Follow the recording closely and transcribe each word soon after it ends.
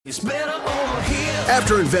It's better over here.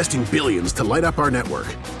 After investing billions to light up our network,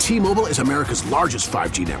 T-Mobile is America's largest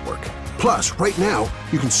 5G network. Plus, right now,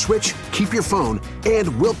 you can switch, keep your phone,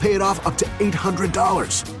 and we'll pay it off up to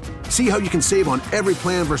 $800. See how you can save on every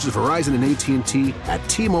plan versus Verizon and AT&T at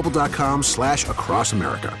T-Mobile.com/across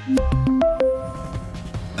America.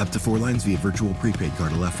 Up to 4 lines via virtual prepaid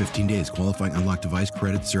card. Allow 15 days. Qualifying unlocked device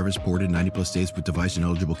credit service ported 90-plus days with device and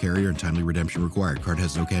eligible carrier and timely redemption required. Card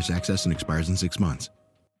has no cash access and expires in 6 months.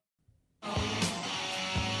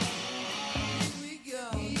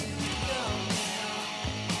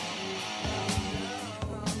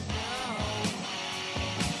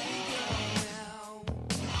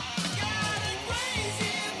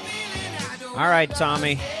 All right,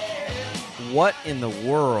 Tommy, what in the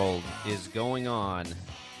world is going on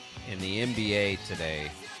in the NBA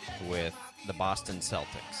today with the Boston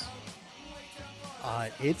Celtics?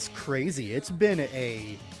 It's crazy. It's been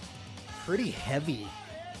a pretty heavy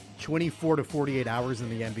 24 to 48 hours in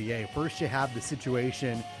the NBA. First, you have the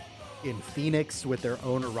situation in Phoenix with their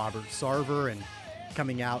owner, Robert Sarver, and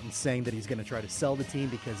coming out and saying that he's going to try to sell the team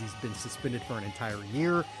because he's been suspended for an entire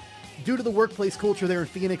year. Due to the workplace culture there in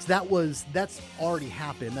Phoenix, that's already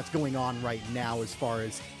happened. That's going on right now as far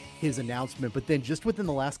as his announcement. But then just within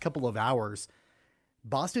the last couple of hours,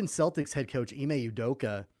 Boston Celtics head coach Ime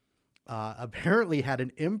Udoka apparently had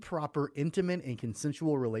an improper, intimate, and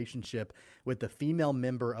consensual relationship with a female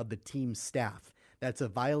member of the team's staff. That's a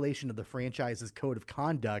violation of the franchise's code of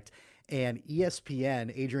conduct. And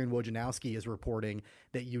ESPN, Adrian Wojnarowski, is reporting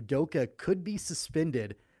that Udoka could be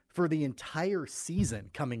suspended for the entire season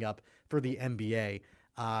coming up for the NBA.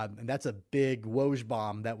 And that's a big Woj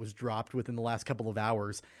bomb that was dropped within the last couple of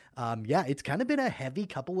hours. It's kind of been a heavy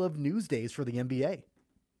couple of news days for the NBA.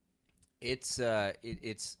 It's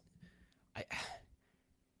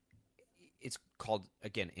called,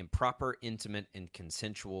 again, improper, intimate, and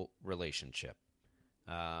consensual relationship.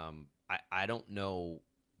 I don't know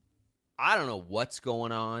what's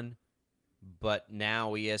going on. But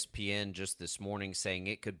now ESPN just this morning saying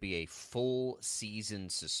it could be a full season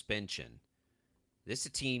suspension. This is a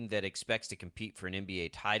team that expects to compete for an NBA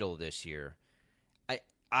title this year.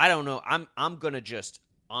 I don't know. I'm going to just,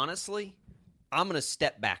 honestly, I'm going to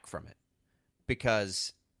step back from it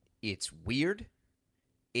because it's weird.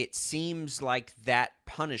 It seems like that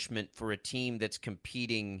punishment for a team that's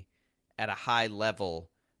competing at a high level,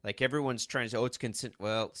 like everyone's trying to say, oh, it's consent.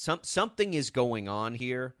 Well, something is going on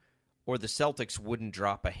here. Or the Celtics wouldn't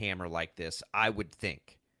drop a hammer like this, I would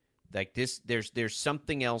think. Like this, there's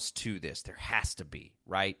something else to this. There has to be,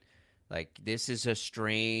 right? Like this is a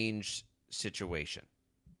strange situation.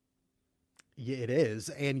 Yeah, it is.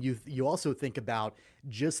 And you also think about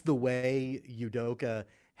just the way Udoka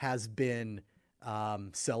has been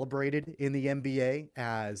celebrated in the NBA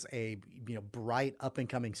as a bright up and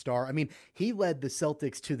coming star. I mean, he led the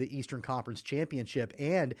Celtics to the Eastern Conference Championship,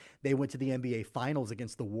 and they went to the NBA Finals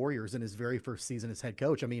against the Warriors in his very first season as head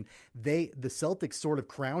coach. I mean, the Celtics sort of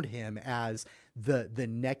crowned him as the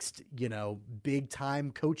next big time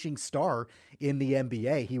coaching star in the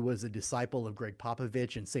NBA. He was a disciple of Greg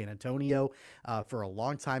Popovich in San Antonio for a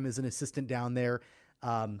long time as an assistant down there.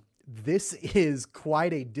 This is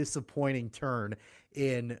quite a disappointing turn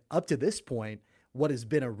in, up to this point, what has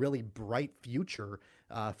been a really bright future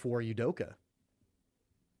for Udoka.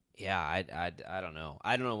 Yeah, I don't know.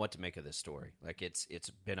 I don't know what to make of this story. Like it's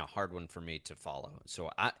been a hard one for me to follow.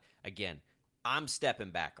 So I'm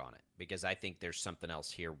stepping back on it because I think there's something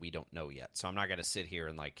else here we don't know yet. So I'm not going to sit here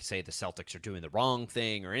and say the Celtics are doing the wrong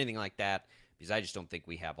thing or anything like that because I just don't think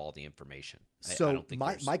we have all the information. So I don't think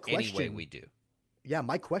my question, any way we do. Yeah,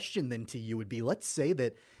 my question then to you would be, let's say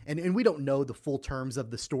that, and we don't know the full terms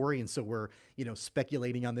of the story, and so we're,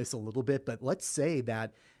 speculating on this a little bit, but let's say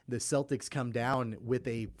that the Celtics come down with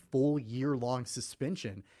a full year-long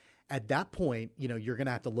suspension. At that point, you're going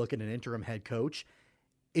to have to look at an interim head coach.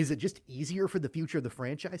 Is it just easier for the future of the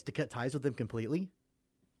franchise to cut ties with them completely?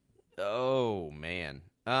 Oh, man.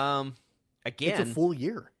 Again, it's a full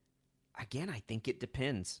year. Again, I think it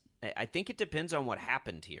depends. I think it depends on what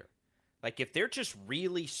happened here. Like, if they're just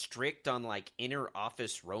really strict on, inner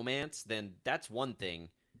office romance, then that's one thing,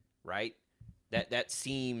 right? That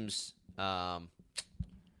seems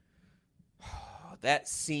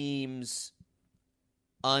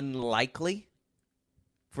unlikely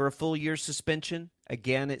for a full year suspension.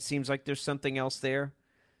 Again, it seems like there's something else there.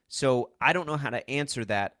 So I don't know how to answer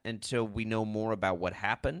that until we know more about what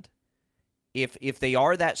happened. If they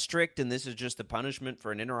are that strict and this is just a punishment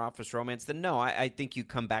for an interoffice romance, then no, I think you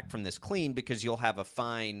come back from this clean because you'll have a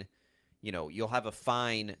fine,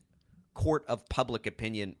 court of public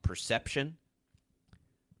opinion perception.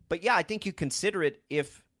 But yeah, I think you consider it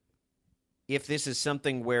if if this is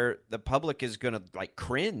something where the public is going to like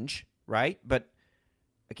cringe, right? But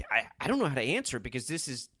I don't know how to answer it because this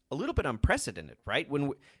is a little bit unprecedented, right?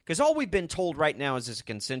 Because all we've been told right now is this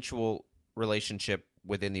consensual relationship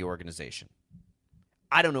within the organization.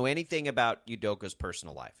 I don't know anything about Udoka's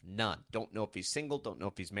personal life. None. Don't know if he's single. Don't know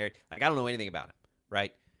if he's married. Like, I don't know anything about him,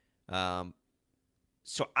 right?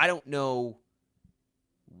 So I don't know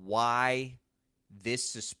why this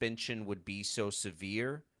suspension would be so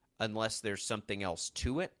severe unless there's something else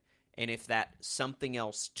to it. And if that something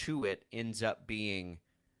else to it ends up being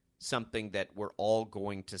something that we're all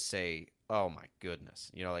going to say, oh my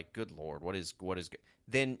goodness, like, good Lord, what is good?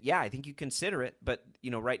 Then yeah, I think you consider it. But,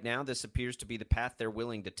 right now this appears to be the path they're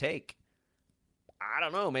willing to take. I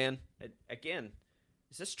don't know, man. Again,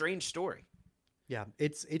 it's a strange story. Yeah,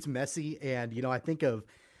 it's messy. And, I think of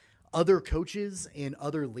other coaches in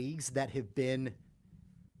other leagues that have been,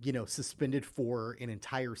 suspended for an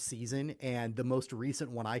entire season. And the most recent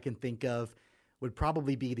one I can think of would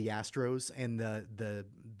probably be the Astros and the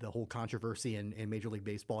whole controversy in Major League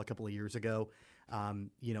Baseball a couple of years ago.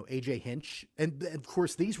 AJ Hinch. And of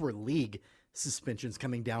course, these were league suspensions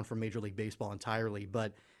coming down from Major League Baseball entirely.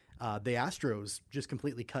 But the Astros just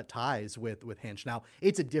completely cut ties with Hinch. Now,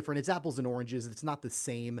 it's apples and oranges. It's not the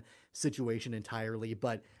same situation entirely.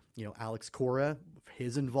 But, Alex Cora,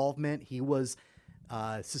 his involvement, he was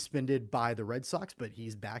suspended by the Red Sox, but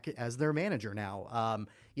he's back as their manager now.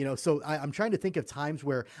 So I'm trying to think of times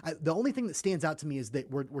where the only thing that stands out to me is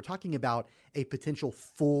that we're talking about a potential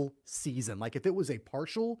full season. Like if it was a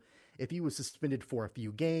partial, if he was suspended for a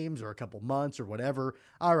few games or a couple months or whatever,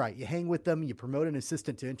 all right, you hang with them, you promote an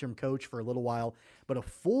assistant to interim coach for a little while, but a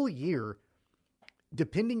full year,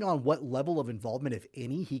 depending on what level of involvement, if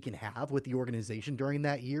any, he can have with the organization during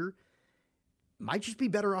that year, might just be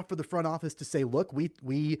better off for the front office to say, look,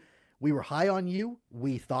 we were high on you.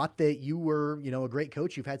 We thought that you were, a great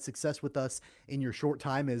coach. You've had success with us in your short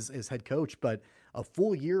time as head coach, but a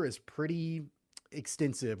full year is pretty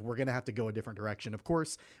extensive. We're going to have to go a different direction. Of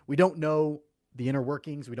course, we don't know the inner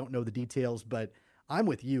workings. We don't know the details, but I'm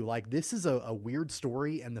with you. Like, this is a weird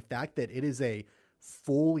story. And the fact that it is a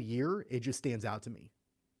full year, it just stands out to me.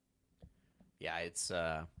 Yeah, it's,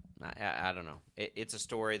 I don't know. It's a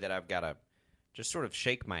story that I've got to just sort of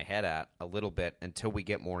shake my head at a little bit until we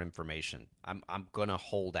get more information. I'm going to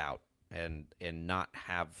hold out and not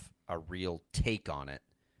have a real take on it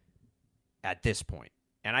at this point.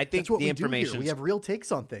 And I think the information we have real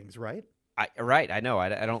takes on things, right? Right. I know.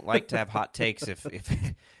 I don't like to have hot takes if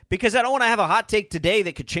because I don't want to have a hot take today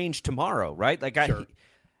that could change tomorrow. Right. Like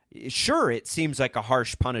sure, it seems like a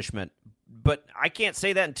harsh punishment, but I can't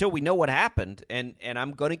say that until we know what happened. And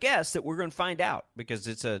I'm going to guess that we're going to find out because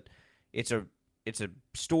it's a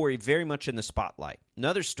story very much in the spotlight.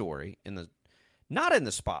 Another story not in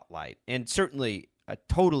the spotlight, and certainly a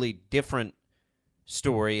totally different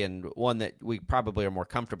story and one that we probably are more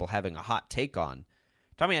comfortable having a hot take on.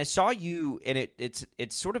 Tommy, I saw you, and it's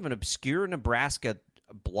sort of an obscure Nebraska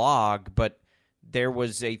blog, but there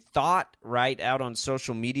was a thought right out on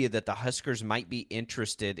social media that the Huskers might be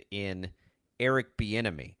interested in Eric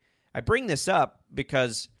Bieniemy. I bring this up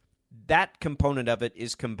because that component of it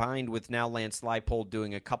is combined with now Lance Leipold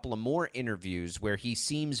doing a couple of more interviews where he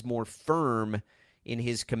seems more firm in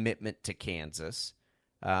his commitment to Kansas.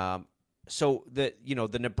 So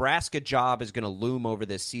the Nebraska job is going to loom over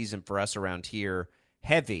this season for us around here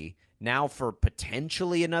heavy. Now for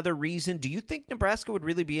potentially another reason, do you think Nebraska would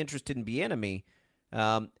really be interested in Bieniemy?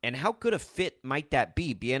 And how good a fit might that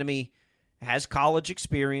be? Bieniemy has college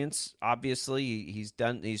experience. Obviously, he's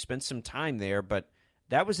spent some time there, but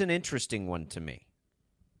that was an interesting one to me.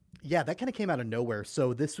 Yeah, that kind of came out of nowhere.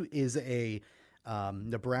 So this is a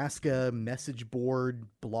Nebraska message board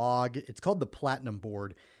blog. It's called the Platinum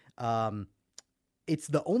Board. It's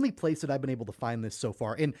the only place that I've been able to find this so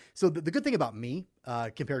far. And so the good thing about me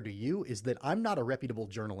compared to you is that I'm not a reputable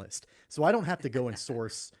journalist. So I don't have to go and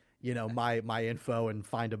source my info and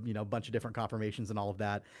find a bunch of different confirmations and all of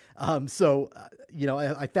that.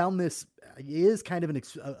 I found this. It is kind of an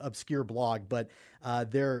obscure blog, but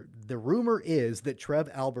the rumor is that Trev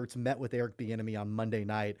Alberts met with Eric Bieniemy on Monday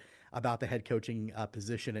night about the head coaching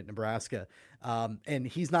position at Nebraska. And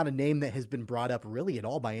he's not a name that has been brought up really at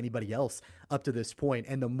all by anybody else up to this point.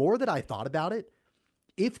 And the more that I thought about it,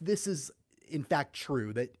 if this is in fact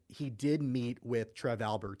true that he did meet with Trev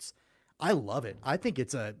Alberts, I love it. I think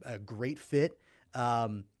it's a great fit.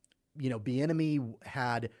 Bieniemy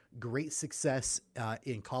had great success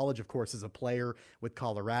in college, of course, as a player with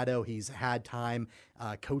Colorado. He's had time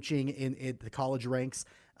coaching in the college ranks.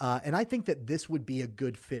 And I think that this would be a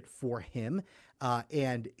good fit for him.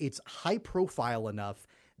 And it's high profile enough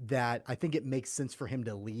that I think it makes sense for him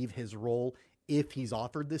to leave his role if he's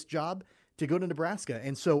offered this job to go to Nebraska.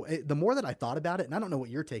 And so the more that I thought about it, and I don't know what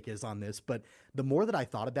your take is on this, but the more that I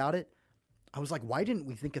thought about it, I was like, why didn't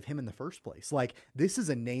we think of him in the first place? Like, this is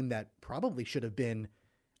a name that probably should have been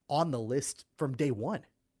on the list from day one.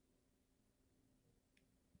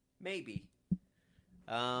 Maybe.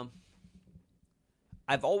 I've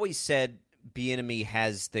always said Bieniemy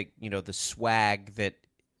has the swag that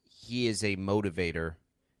he is a motivator,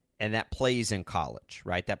 and that plays in college,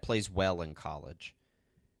 right? That plays well in college.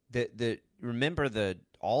 Remember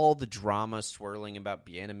all the drama swirling about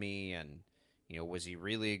Bieniemy, and was he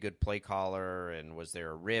really a good play caller, and was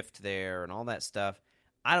there a rift there, and all that stuff.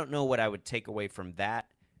 I don't know what I would take away from that.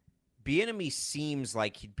 Bieniemy seems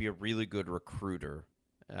like he'd be a really good recruiter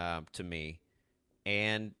to me,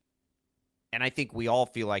 and I think we all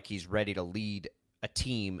feel like he's ready to lead a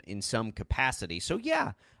team in some capacity. So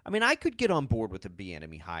yeah, I mean, I could get on board with a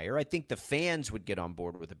Bieniemy hire. I think the fans would get on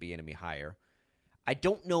board with a Bieniemy hire. I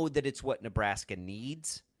don't know that it's what Nebraska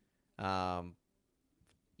needs. So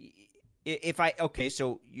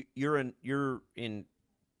you're in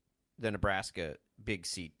the Nebraska big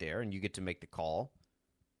seat there, and you get to make the call.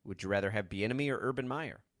 Would you rather have Bieniemy or Urban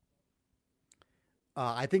Meyer?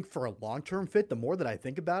 I think for a long-term fit, the more that I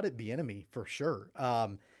think about it, Bieniemy for sure.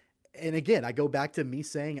 And again, I go back to me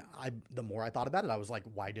saying, the more I thought about it, I was like,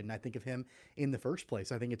 why didn't I think of him in the first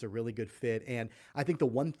place? I think it's a really good fit. And I think the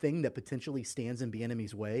one thing that potentially stands in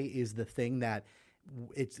Bieniemy's way is the thing that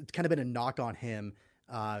it's kind of been a knock on him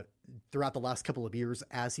throughout the last couple of years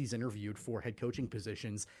as he's interviewed for head coaching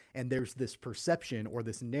positions. And there's this perception or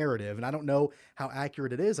this narrative, and I don't know how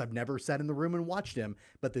accurate it is. I've never sat in the room and watched him,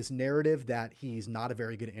 but this narrative that he's not a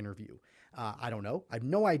very good interview. I don't know. I have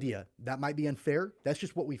no idea. That might be unfair. That's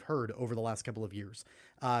just what we've heard over the last couple of years.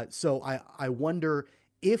 So I wonder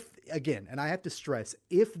if, again, and I have to stress,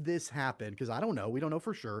 if this happened, because I don't know, we don't know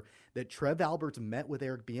for sure, that Trev Alberts met with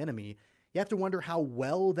Eric Bieniemy, you have to wonder how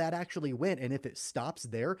well that actually went. And if it stops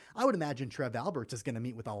there, I would imagine Trev Alberts is going to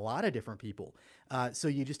meet with a lot of different people. So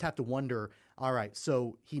you just have to wonder, all right,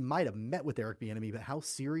 so he might have met with Eric Bieniemy, but how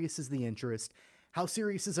serious is the interest? How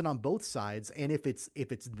serious is it on both sides? And if it's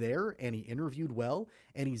there and he interviewed well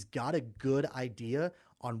and he's got a good idea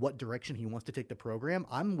on what direction he wants to take the program,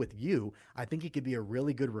 I'm with you. I think he could be a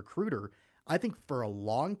really good recruiter. I think for a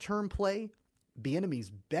long-term play,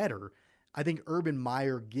 Bieniemy's better. I think Urban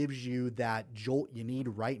Meyer gives you that jolt you need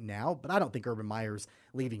right now, but I don't think Urban Meyer's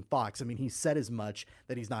leaving Fox. I mean, he said as much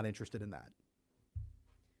that he's not interested in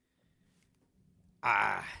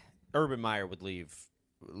that. Urban Meyer would leave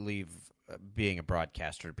being a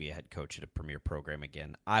broadcaster to be a head coach at a premier program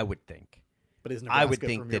again, I would think. But is Nebraska I would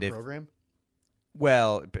think a premier that program?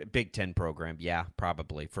 Well, Big Ten program, yeah,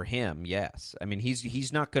 probably. For him, yes. I mean,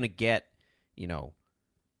 he's not going to get,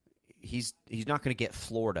 he's not going to get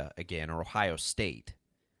Florida again or Ohio State.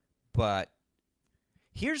 But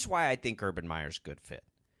here's why I think Urban Meyer's a good fit.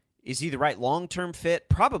 Is he the right long-term fit?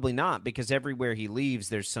 Probably not, because everywhere he leaves,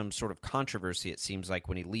 there's some sort of controversy, it seems like,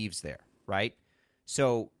 when he leaves there, right?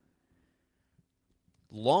 So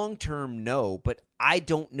long-term, no, but I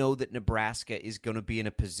don't know that Nebraska is going to be in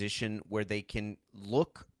a position where they can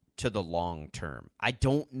look to the long term. I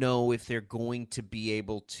don't know if they're going to be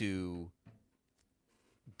able to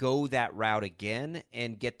go that route again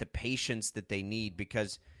and get the patience that they need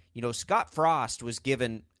because, Scott Frost was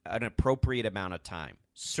given an appropriate amount of time,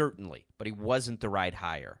 certainly, but he wasn't the right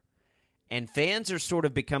hire. And fans are sort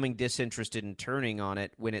of becoming disinterested in turning on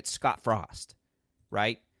it when it's Scott Frost,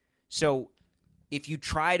 right? So if you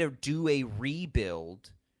try to do a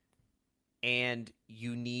rebuild and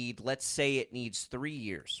you need, let's say it needs 3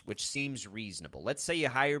 years, which seems reasonable. Let's say you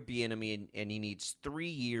hire Bieniemy and he needs 3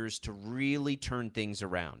 years to really turn things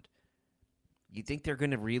around. You think they're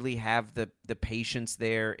going to really have the patience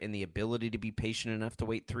there and the ability to be patient enough to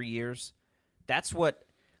wait 3 years? That's why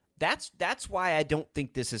I don't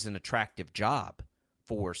think this is an attractive job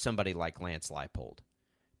for somebody like Lance Leipold.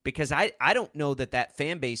 Because I don't know that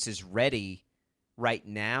fan base is ready right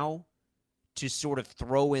now to sort of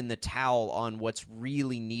throw in the towel on what's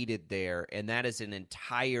really needed there, and that is an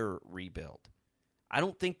entire rebuild. I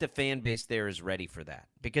don't think the fan base there is ready for that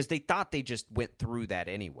because they thought they just went through that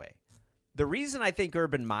anyway. The reason I think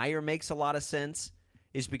Urban Meyer makes a lot of sense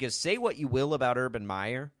is because say what you will about Urban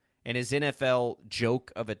Meyer and his NFL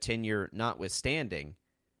joke of a tenure notwithstanding,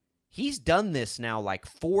 he's done this now like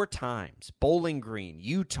 4 times. Bowling Green,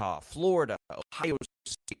 Utah, Florida, Ohio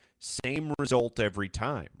State. Same result every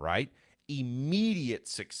time, right? Immediate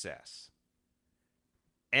success.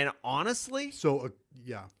 And honestly... So,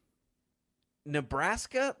 yeah.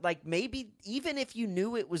 Nebraska, like maybe even if you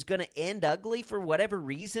knew it was going to end ugly for whatever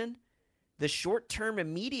reason, the short-term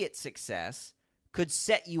immediate success could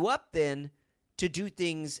set you up then to do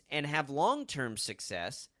things and have long-term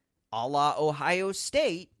success, a la Ohio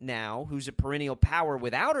State now, who's a perennial power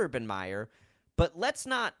without Urban Meyer. But let's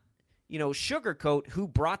not, sugarcoat who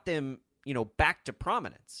brought them, back to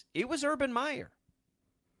prominence. It was Urban Meyer.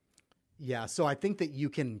 Yeah, so I think that you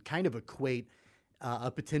can kind of equate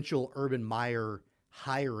a potential Urban Meyer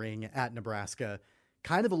hiring at Nebraska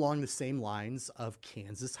kind of along the same lines of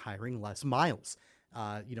Kansas hiring Les Miles.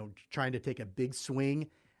 Trying to take a big swing,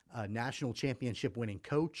 a national championship winning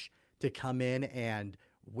coach to come in and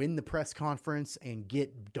win the press conference and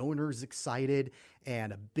get donors excited,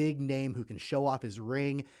 and a big name who can show off his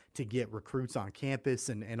ring to get recruits on campus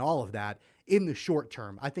and all of that in the short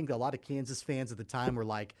term. I think a lot of Kansas fans at the time were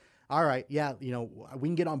like, all right, yeah, we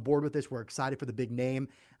can get on board with this. We're excited for the big name.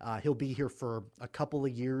 He'll be here for a couple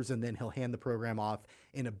of years, and then he'll hand the program off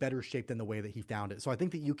in a better shape than the way that he found it. So I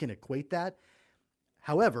think that you can equate that.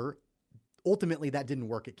 However, ultimately that didn't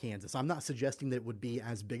work at Kansas. I'm not suggesting that it would be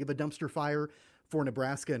as big of a dumpster fire for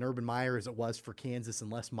Nebraska and Urban Meyer as it was for Kansas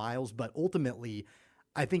and Les Miles, but ultimately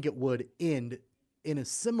I think it would end in a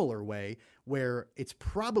similar way where it's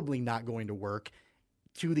probably not going to work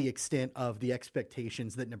to the extent of the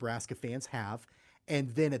expectations that Nebraska fans have. And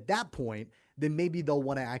then at that point, then maybe they'll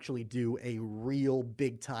want to actually do a real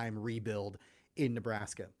big time rebuild in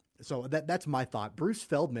Nebraska. So that's my thought. Bruce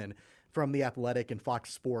Feldman from The Athletic and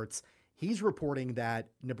Fox Sports, he's reporting that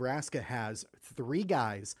Nebraska has 3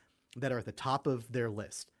 guys that are at the top of their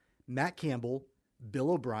list: Matt Campbell,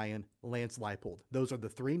 Bill O'Brien, Lance Leipold. Those are the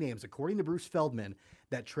 3 names, according to Bruce Feldman,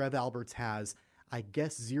 that Trev Alberts has, I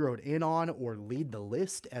guess, zeroed in on or lead the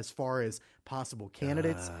list as far as possible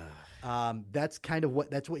candidates. That's kind of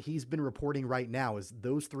what he's been reporting right now, is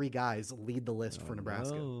those 3 guys lead the list for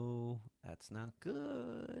Nebraska. No, that's not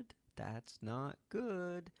good. That's not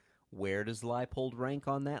good. Where does Leipold rank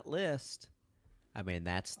on that list? I mean,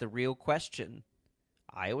 that's the real question.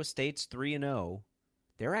 Iowa State's 3-0.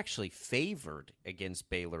 They're actually favored against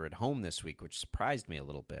Baylor at home this week, which surprised me a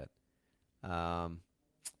little bit. I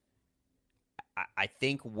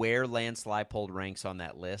think where Lance Leipold ranks on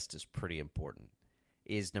that list is pretty important.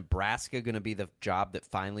 Is Nebraska going to be the job that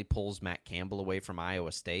finally pulls Matt Campbell away from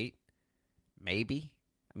Iowa State? Maybe.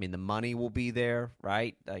 I mean, the money will be there,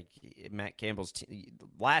 right? Like Matt Campbell's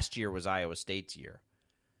last year was Iowa State's year.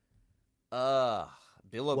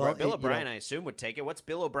 Bill O'Brien, I assume, would take it. What's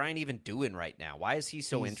Bill O'Brien even doing right now? Why is he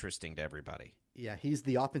so interesting to everybody? Yeah, he's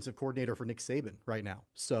the offensive coordinator for Nick Saban right now.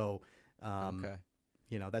 So, okay.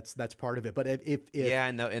 That's part of it. But if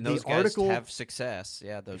and those guys have success.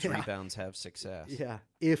 Yeah, those rebounds have success. Yeah.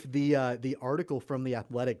 If the article from The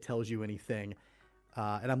Athletic tells you anything,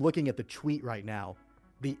 and I'm looking at the tweet right now,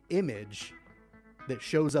 the image that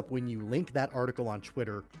shows up when you link that article on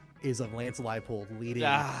Twitter is of Lance Leipold leading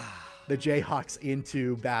the Jayhawks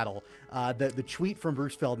into battle. The tweet from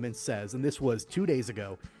Bruce Feldman says, and this was 2 days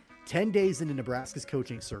ago, 10 days into Nebraska's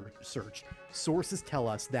coaching search, sources tell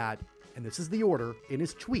us that, and this is the order in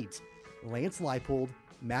his tweet, Lance Leipold,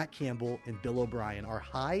 Matt Campbell, and Bill O'Brien are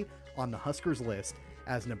high on the Huskers list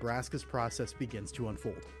as Nebraska's process begins to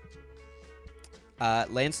unfold.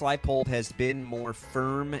 Lance Leipold has been more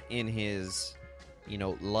firm in his,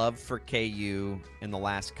 love for KU in the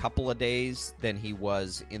last couple of days than he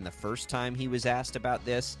was in the first time he was asked about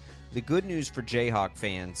this. The good news for Jayhawk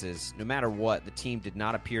fans is no matter what, the team did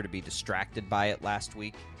not appear to be distracted by it last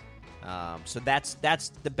week. So that's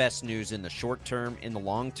the best news in the short term. In the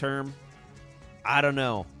long term, I don't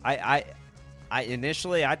know. I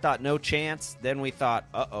initially I thought no chance. Then we thought,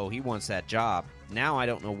 he wants that job. Now I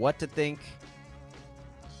don't know what to think.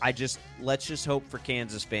 Let's just hope for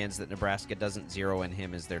Kansas fans that Nebraska doesn't zero in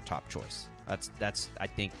him as their top choice. That's I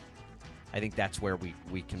think that's where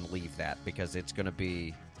we can leave that, because it's going to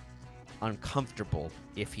be uncomfortable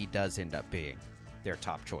if he does end up being their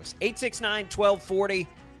top choice. 869-1240,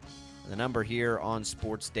 the number here on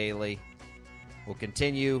Sports Daily. We'll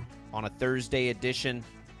continue on a Thursday edition.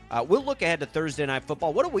 We'll look ahead to Thursday Night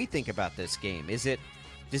Football. What do we think about this game? Does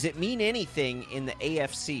it mean anything in the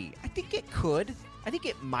AFC? I think it could. I think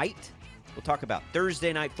it might. We'll talk about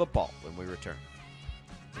Thursday Night Football when we return.